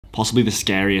Possibly the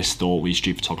scariest thought we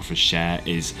street photographers share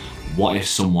is, what if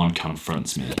someone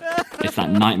confronts me? It's that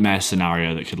nightmare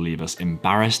scenario that could leave us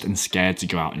embarrassed and scared to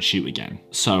go out and shoot again.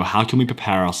 So how can we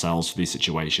prepare ourselves for these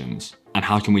situations? And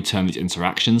how can we turn these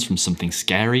interactions from something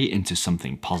scary into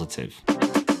something positive?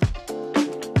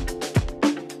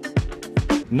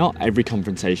 Not every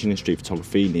confrontation in street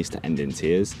photography needs to end in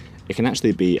tears. It can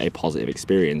actually be a positive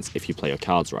experience if you play your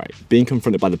cards right. Being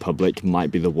confronted by the public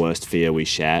might be the worst fear we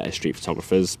share as street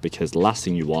photographers, because the last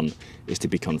thing you want is to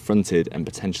be confronted and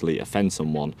potentially offend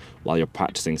someone while you're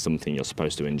practicing something you're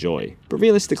supposed to enjoy. But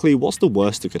realistically, what's the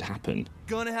worst that could happen?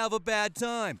 Gonna have a bad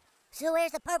time. So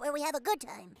where's the part where we have a good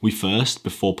time? We first,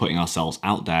 before putting ourselves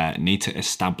out there, need to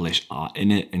establish our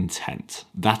inner intent.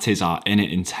 That is our inner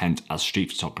intent as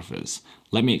street photographers.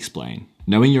 Let me explain.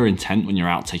 Knowing your intent when you're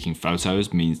out taking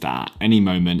photos means that at any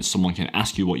moment someone can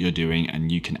ask you what you're doing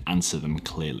and you can answer them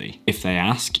clearly. If they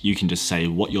ask, you can just say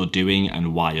what you're doing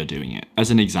and why you're doing it. As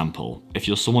an example, if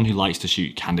you're someone who likes to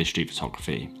shoot candid street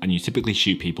photography and you typically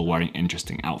shoot people wearing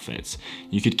interesting outfits,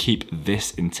 you could keep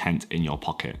this intent in your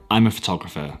pocket. I'm a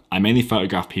photographer. I mainly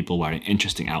photograph people wearing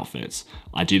interesting outfits.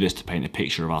 I do this to paint a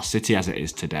picture of our city as it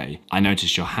is today. I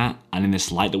noticed your hat, and in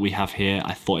this light that we have here,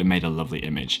 I thought it made a lovely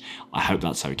image. I hope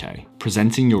that's okay.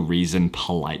 Presenting your reason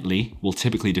politely will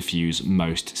typically diffuse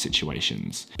most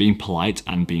situations. Being polite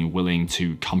and being willing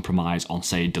to compromise on,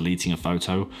 say, deleting a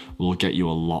photo will get you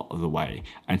a lot of the way,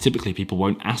 and typically people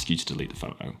won't ask you to delete the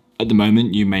photo. At the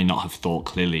moment, you may not have thought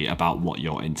clearly about what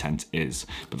your intent is,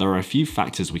 but there are a few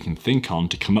factors we can think on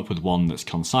to come up with one that's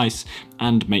concise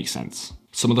and makes sense.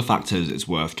 Some of the factors it's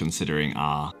worth considering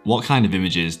are: what kind of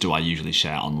images do I usually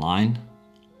share online?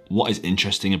 What is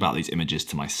interesting about these images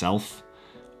to myself?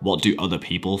 What do other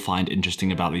people find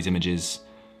interesting about these images?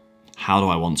 How do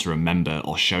I want to remember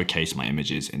or showcase my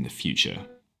images in the future?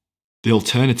 The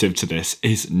alternative to this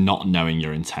is not knowing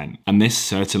your intent, and this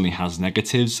certainly has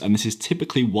negatives, and this is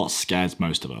typically what scares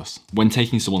most of us. When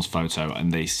taking someone's photo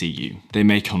and they see you, they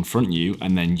may confront you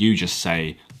and then you just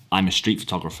say, "I'm a street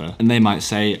photographer," and they might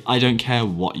say, "I don't care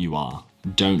what you are,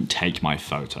 don't take my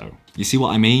photo." You see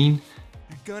what I mean?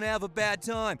 You're gonna have a bad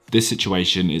time. This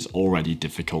situation is already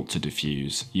difficult to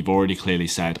diffuse. You've already clearly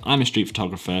said, "I'm a street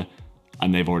photographer,"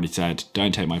 and they've already said,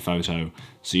 "Don't take my photo,"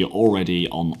 so you're already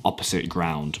on opposite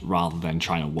ground rather than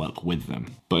trying to work with them.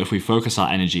 But if we focus our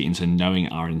energy into knowing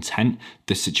our intent,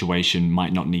 this situation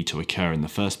might not need to occur in the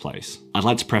first place. I'd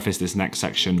like to preface this next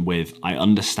section with, I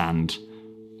understand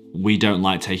we don't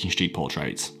like taking street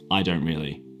portraits. I don't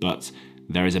really, but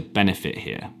there is a benefit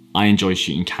here. I enjoy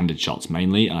shooting candid shots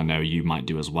mainly, and I know you might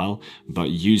do as well, but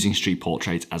using street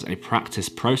portraits as a practice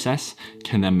process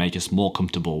can then make us more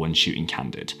comfortable when shooting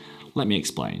candid. Let me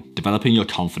explain. Developing your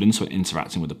confidence when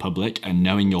interacting with the public and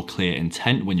knowing your clear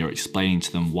intent when you're explaining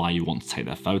to them why you want to take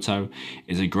their photo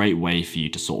is a great way for you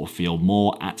to sort of feel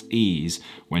more at ease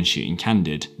when shooting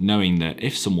candid, knowing that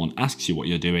if someone asks you what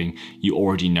you're doing, you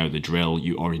already know the drill,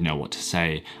 you already know what to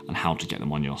say and how to get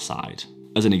them on your side.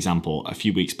 As an example, a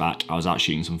few weeks back, I was out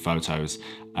shooting some photos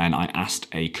and I asked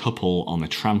a couple on the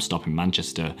tram stop in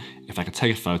Manchester if I could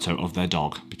take a photo of their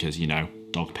dog, because, you know,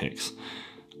 dog pics.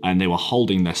 And they were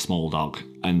holding their small dog,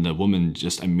 and the woman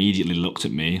just immediately looked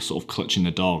at me, sort of clutching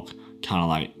the dog, kind of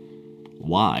like,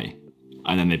 "Why?"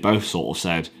 And then they both sort of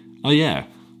said, "Oh yeah,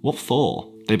 what for?"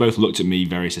 They both looked at me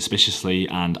very suspiciously,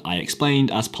 and I explained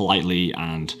as politely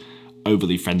and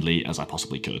overly friendly as I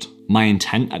possibly could. My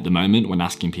intent at the moment when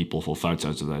asking people for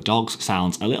photos of their dogs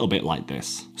sounds a little bit like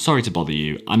this. "Sorry to bother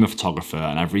you, I'm a photographer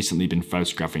and I've recently been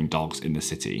photographing dogs in the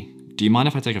city. Do you mind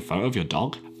if I take a photo of your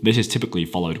dog?" This is typically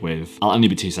followed with, "I'll only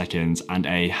be 2 seconds," and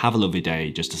a "have a lovely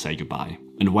day," just to say goodbye.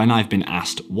 And when I've been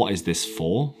asked, "What is this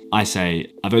for?" I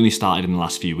say, "I've only started in the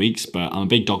last few weeks, but I'm a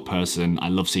big dog person, I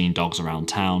love seeing dogs around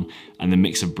town, and the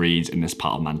mix of breeds in this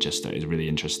part of Manchester is really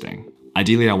interesting.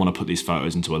 Ideally, I want to put these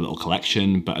photos into a little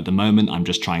collection, but at the moment, I'm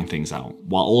just trying things out.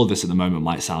 While all of this at the moment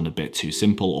might sound a bit too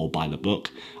simple or by the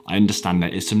book, I understand there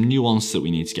is some nuance that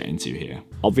we need to get into here."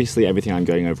 Obviously, everything I'm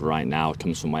going over right now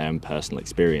comes from my own personal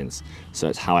experience, so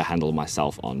it's how I handle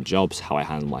myself on jobs, how I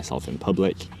handle myself in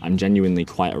public. I'm genuinely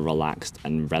quite a relaxed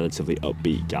and relatively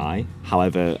upbeat guy.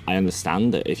 However, I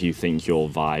understand that if you think your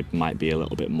vibe might be a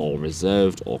little bit more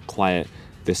reserved or quiet,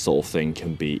 this sort of thing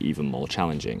can be even more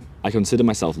challenging. I consider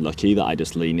myself lucky that I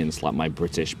just lean into like my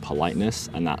British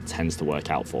politeness, and that tends to work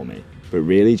out for me. But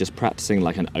really, just practicing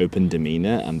like an open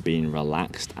demeanor and being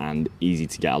relaxed and easy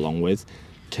to get along with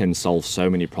can solve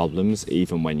so many problems,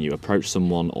 even when you approach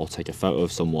someone or take a photo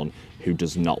of someone who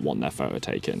does not want their photo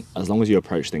taken. As long as you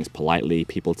approach things politely,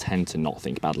 people tend to not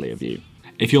think badly of you.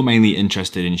 If you're mainly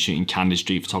interested in shooting candid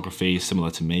street photography, similar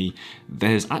to me,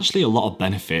 there's actually a lot of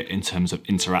benefit in terms of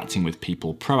interacting with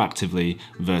people proactively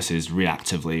versus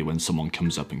reactively when someone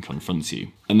comes up and confronts you.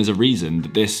 And there's a reason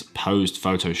that this posed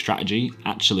photo strategy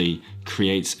actually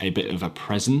creates a bit of a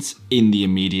presence in the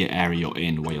immediate area you're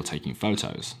in where you're taking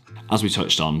photos. As we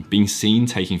touched on, being seen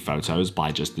taking photos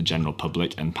by just the general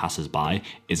public and passers-by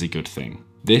is a good thing.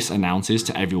 This announces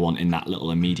to everyone in that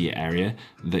little immediate area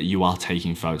that you are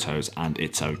taking photos and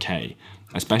it's okay,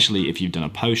 especially if you've done a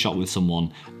pose shot with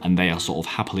someone and they are sort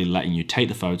of happily letting you take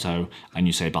the photo and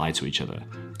you say bye to each other.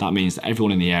 That means that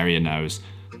everyone in the area knows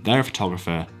they're a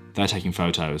photographer, they're taking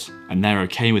photos, and they're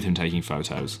okay with him taking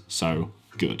photos, so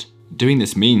good. Doing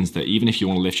this means that even if you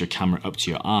want to lift your camera up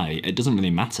to your eye, it doesn't really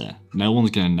matter. No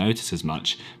one's going to notice as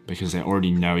much because they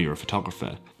already know you're a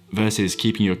photographer. Versus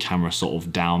keeping your camera sort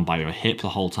of down by your hip the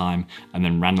whole time and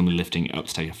then randomly lifting it up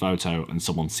to take a photo and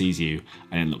someone sees you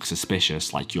and it looks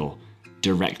suspicious, like you're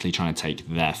directly trying to take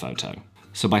their photo.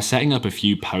 So by setting up a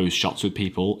few pose shots with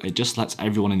people, it just lets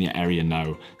everyone in the area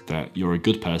know that you're a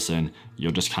good person,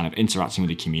 you're just kind of interacting with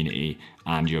the community,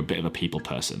 and you're a bit of a people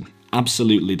person.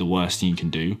 Absolutely the worst thing you can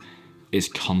do is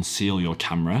conceal your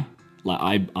camera. Like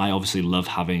I obviously love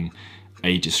having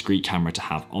a discreet camera to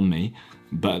have on me,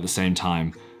 but at the same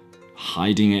time,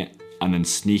 hiding it and then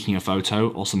sneaking a photo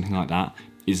or something like that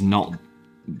is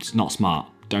it's not smart.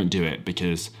 Don't do it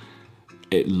because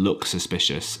it looks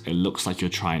suspicious. It looks like you're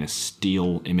trying to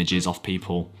steal images off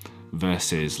people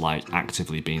versus like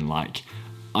actively being like,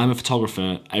 I'm a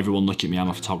photographer, everyone look at me, I'm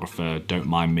a photographer, don't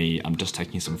mind me, I'm just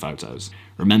taking some photos.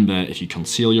 Remember, if you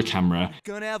conceal your camera,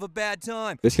 Gonna have a bad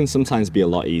time. This can sometimes be a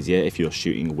lot easier if you're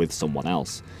shooting with someone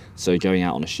else. So going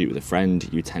out on a shoot with a friend,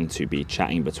 you tend to be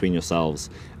chatting between yourselves,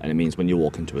 and it means when you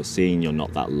walk into a scene, you're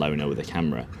not that loner with a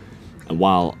camera. And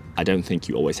while I don't think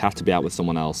you always have to be out with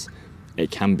someone else, it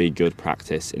can be good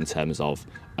practice in terms of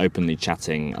openly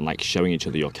chatting and like showing each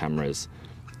other your cameras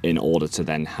in order to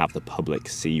then have the public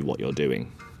see what you're doing.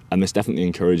 And this definitely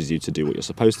encourages you to do what you're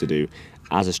supposed to do.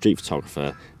 As a street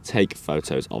photographer, take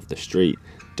photos of the street.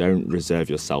 Don't reserve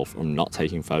yourself from not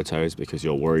taking photos because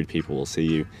you're worried people will see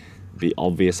you. Be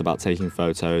obvious about taking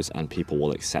photos and people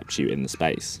will accept you in the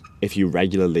space. If you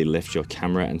regularly lift your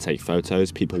camera and take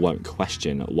photos, people won't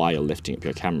question why you're lifting up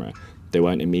your camera. They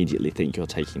won't immediately think you're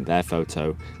taking their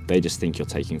photo, they just think you're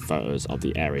taking photos of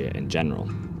the area in general.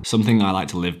 something I like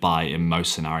to live by in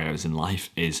most scenarios in life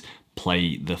is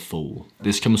play the fool.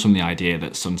 This comes from the idea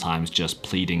that sometimes just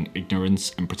pleading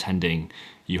ignorance and pretending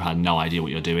you had no idea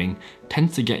what you're doing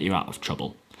tends to get you out of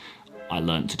trouble. I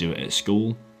learned to do it at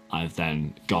school. I've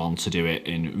then gone to do it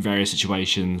in various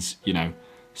situations, you know,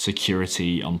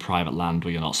 security on private land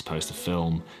where you're not supposed to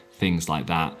film, things like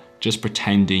that. Just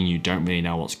pretending you don't really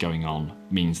know what's going on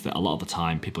means that a lot of the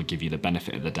time people give you the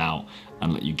benefit of the doubt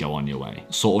and let you go on your way.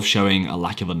 Sort of showing a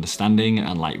lack of understanding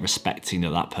and like respecting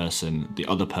that the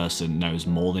other person knows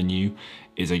more than you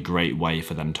is a great way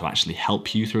for them to actually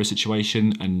help you through a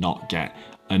situation and not get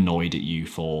annoyed at you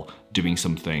for doing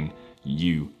something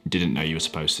you didn't know you were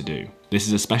supposed to do. This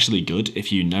is especially good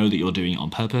if you know that you're doing it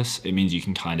on purpose. It means you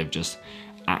can kind of just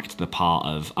act the part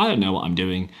of, I don't know what I'm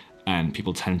doing, and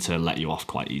people tend to let you off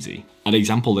quite easy. An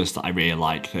example of this that I really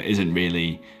like that isn't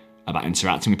really about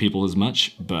interacting with people as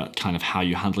much, but kind of how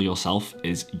you handle yourself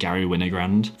is Gary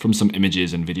Winogrand. From some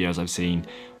images and videos I've seen,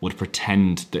 would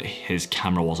pretend that his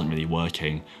camera wasn't really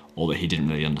working or that he didn't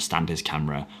really understand his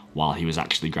camera while he was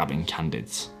actually grabbing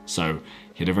candids. So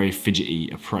he had a very fidgety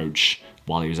approach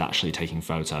while he was actually taking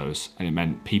photos, and it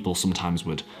meant people sometimes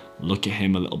would look at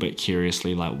him a little bit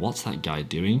curiously like, what's that guy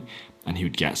doing? And he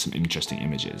would get some interesting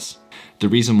images. The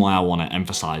reason why I want to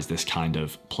emphasize this kind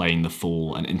of playing the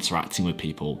fool and interacting with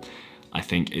people, I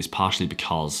think, is partially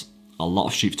because a lot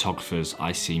of street photographers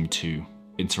I seem to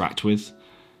interact with,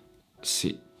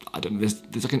 I don't know,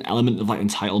 there's like an element of like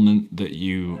entitlement that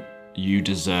you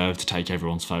deserve to take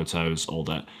everyone's photos, or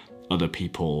that other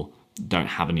people don't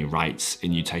have any rights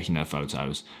in you taking their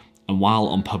photos. And while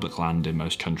on public land in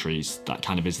most countries that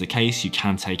kind of is the case, you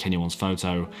can take anyone's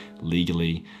photo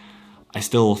legally, I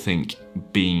still think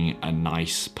being a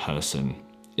nice person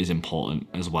is important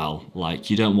as well. Like,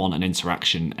 you don't want an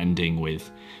interaction ending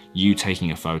with you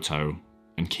taking a photo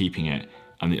and keeping it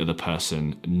and the other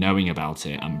person knowing about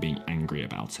it and being angry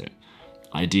about it.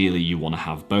 Ideally, you want to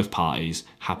have both parties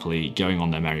happily going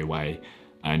on their merry way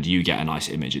and you get a nice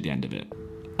image at the end of it.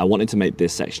 I wanted to make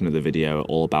this section of the video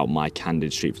all about my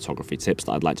candid street photography tips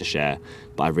that I'd like to share,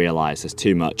 but I realised there's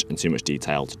too much and too much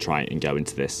detail to try and go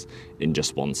into this in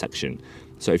just one section.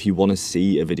 So if you want to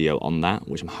see a video on that,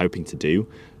 which I'm hoping to do,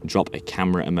 drop a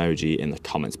camera emoji in the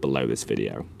comments below this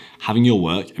video. Having your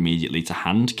work immediately to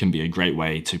hand can be a great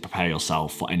way to prepare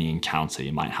yourself for any encounter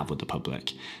you might have with the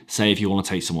public. Say if you want to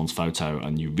take someone's photo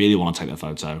and you really want to take their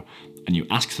photo and you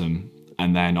ask them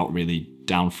and they're not really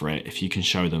down for it, if you can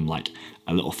show them like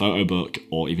a little photo book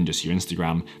or even just your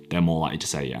Instagram, they're more likely to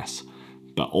say yes.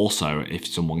 But also if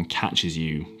someone catches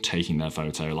you taking their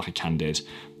photo like a candid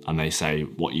and they say,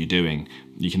 "What are you doing?"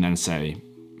 you can then say,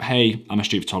 "Hey, I'm a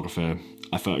street photographer.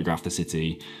 I photograph the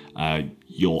city.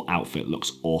 Your outfit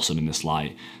looks awesome in this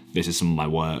light. This is some of my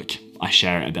work. I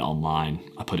share it a bit online.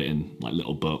 I put it in like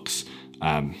little books.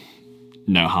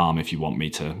 No harm if you want me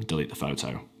to delete the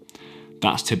photo."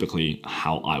 That's typically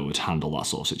how I would handle that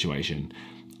sort of situation.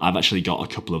 I've actually got a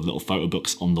couple of little photo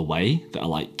books on the way that are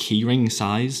like keyring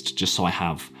sized, just so I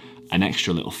have an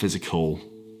extra little physical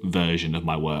version of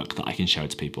my work that I can show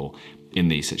to people in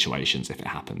these situations if it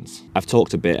happens. I've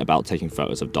talked a bit about taking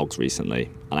photos of dogs recently,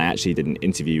 and I actually did an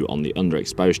interview on the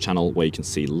Underexposed channel where you can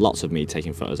see lots of me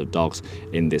taking photos of dogs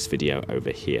in this video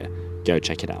over here. Go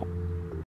check it out.